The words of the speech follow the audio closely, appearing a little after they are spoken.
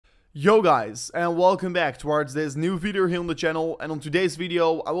Yo guys, and welcome back towards this new video here on the channel. And on today's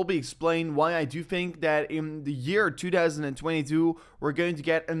video I will be explaining why I do think that in the year 2022 we're going to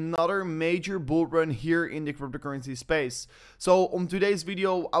get another major bull run here in the cryptocurrency space. So on today's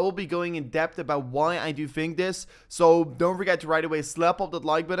video I will be going in depth about why I do think this. So don't forget to right away slap up that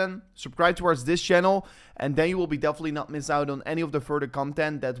like button, subscribe towards this channel, and then you will be definitely not miss out on any of the further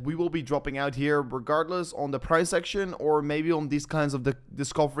content that we will be dropping out here, regardless on the price action or maybe on these kinds of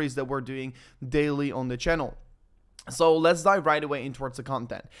discoveries that we're doing daily on the channel. So let's dive right away in towards the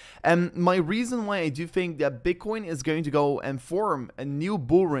content. And my reason why I do think that Bitcoin is going to go and form a new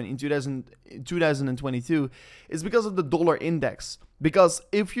bull run in 2022 is because of the dollar index. Because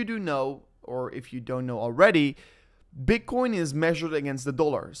if you do know, or if you don't know already, Bitcoin is measured against the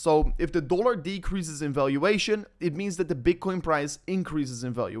dollar. So if the dollar decreases in valuation, it means that the Bitcoin price increases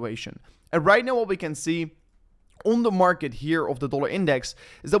in valuation. And right now what we can see on the market here of the dollar index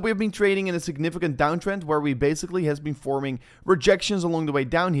is that we have been trading in a significant downtrend where we basically has been forming rejections along the way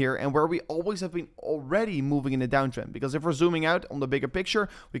down here, and where we always have been already moving in a downtrend. Because if we're zooming out on the bigger picture,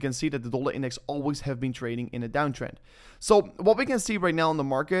 we can see that the dollar index always have been trading in a downtrend. So what we can see right now on the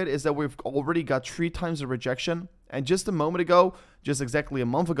market is that we've already got 3 times the rejection. And just a moment ago, just exactly a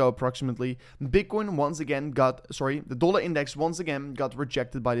month ago approximately, Bitcoin once again the dollar index once again got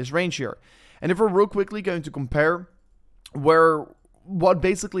rejected by this range here. And if we're real quickly going to compare what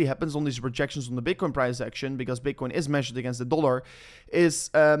basically happens on these rejections on the Bitcoin price action, because Bitcoin is measured against the dollar, is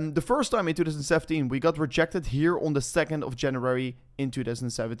the first time in 2017 we got rejected here on the 2nd of January in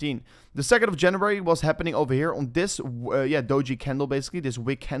 2017. The 2nd of January was happening over here on this doji candle, basically this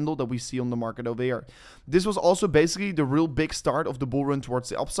wick candle that we see on the market over here. This was also basically the real big start of the bull run towards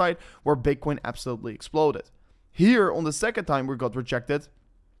the upside, where Bitcoin absolutely exploded. Here on the second time we got rejected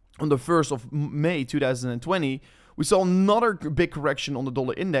on the 1st of May 2020, we saw another big correction on the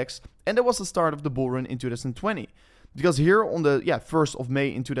dollar index, and that was the start of the bull run in 2020. Because here on the 1st of May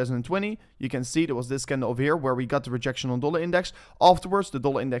in 2020, you can see there was this candle over here where we got the rejection on dollar index. Afterwards, the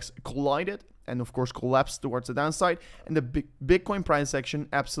dollar index collided and of course collapsed towards the downside, and the Bitcoin price action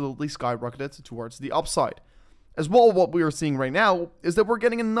absolutely skyrocketed towards the upside. As well, what we are seeing right now is that we're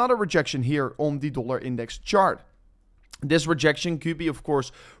getting another rejection here on the dollar index chart. This rejection could be, of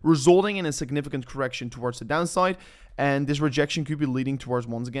course, resulting in a significant correction towards the downside, and this rejection could be leading towards,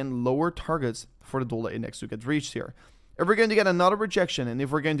 once again, lower targets for the dollar index to get reached here. If we're going to get another rejection, and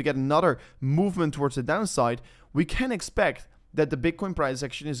if we're going to get another movement towards the downside, we can expect that the Bitcoin price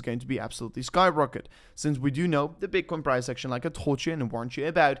action is going to be absolutely skyrocket, since we do know the Bitcoin price action, like I told you and warned you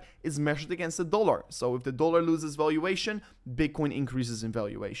about, is measured against the dollar. So if the dollar loses valuation, Bitcoin increases in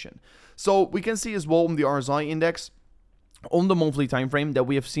valuation. So we can see as well on the RSI index, on the monthly time frame, that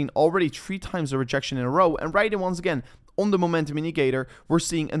we have seen already 3 times the rejection in a row, and right once again on the momentum indicator we're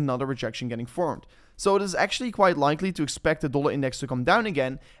seeing another rejection getting formed. So it is actually quite likely to expect the dollar index to come down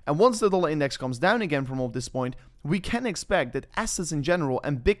again, and once the dollar index comes down again from this point, we can expect that assets in general,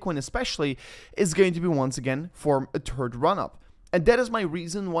 and Bitcoin especially, is going to be once again form a third run up. And that is my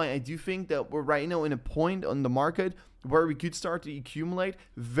reason why I do think that we're right now in a point on the market where we could start to accumulate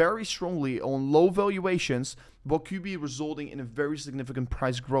very strongly on low valuations, what could be resulting in a very significant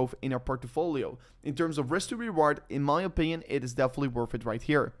price growth in our portfolio. In terms of risk to reward, in my opinion, it is definitely worth it right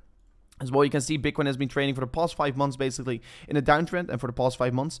here. As well, you can see Bitcoin has been trading for the past 5 months basically in a downtrend, and for the past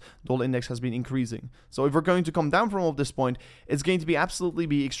 5 months, dollar index has been increasing. So if we're going to come down from this point, it's going to be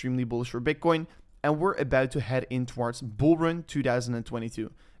absolutely extremely bullish for Bitcoin, and we're about to head in towards bull run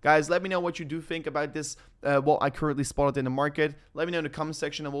 2022. Guys, let me know what you do think about this, what I currently spotted in the market. Let me know in the comment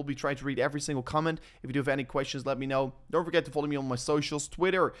section, and we'll be trying to read every single comment. If you do have any questions, let me know. Don't forget to follow me on my socials,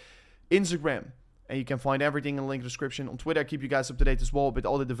 Twitter, Instagram, and you can find everything in the link description. On Twitter, I keep you guys up to date as well with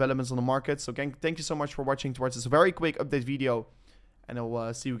all the developments on the market. So again, thank you so much for watching towards this very quick update video, and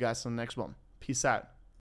I'll see you guys on the next one. Peace out.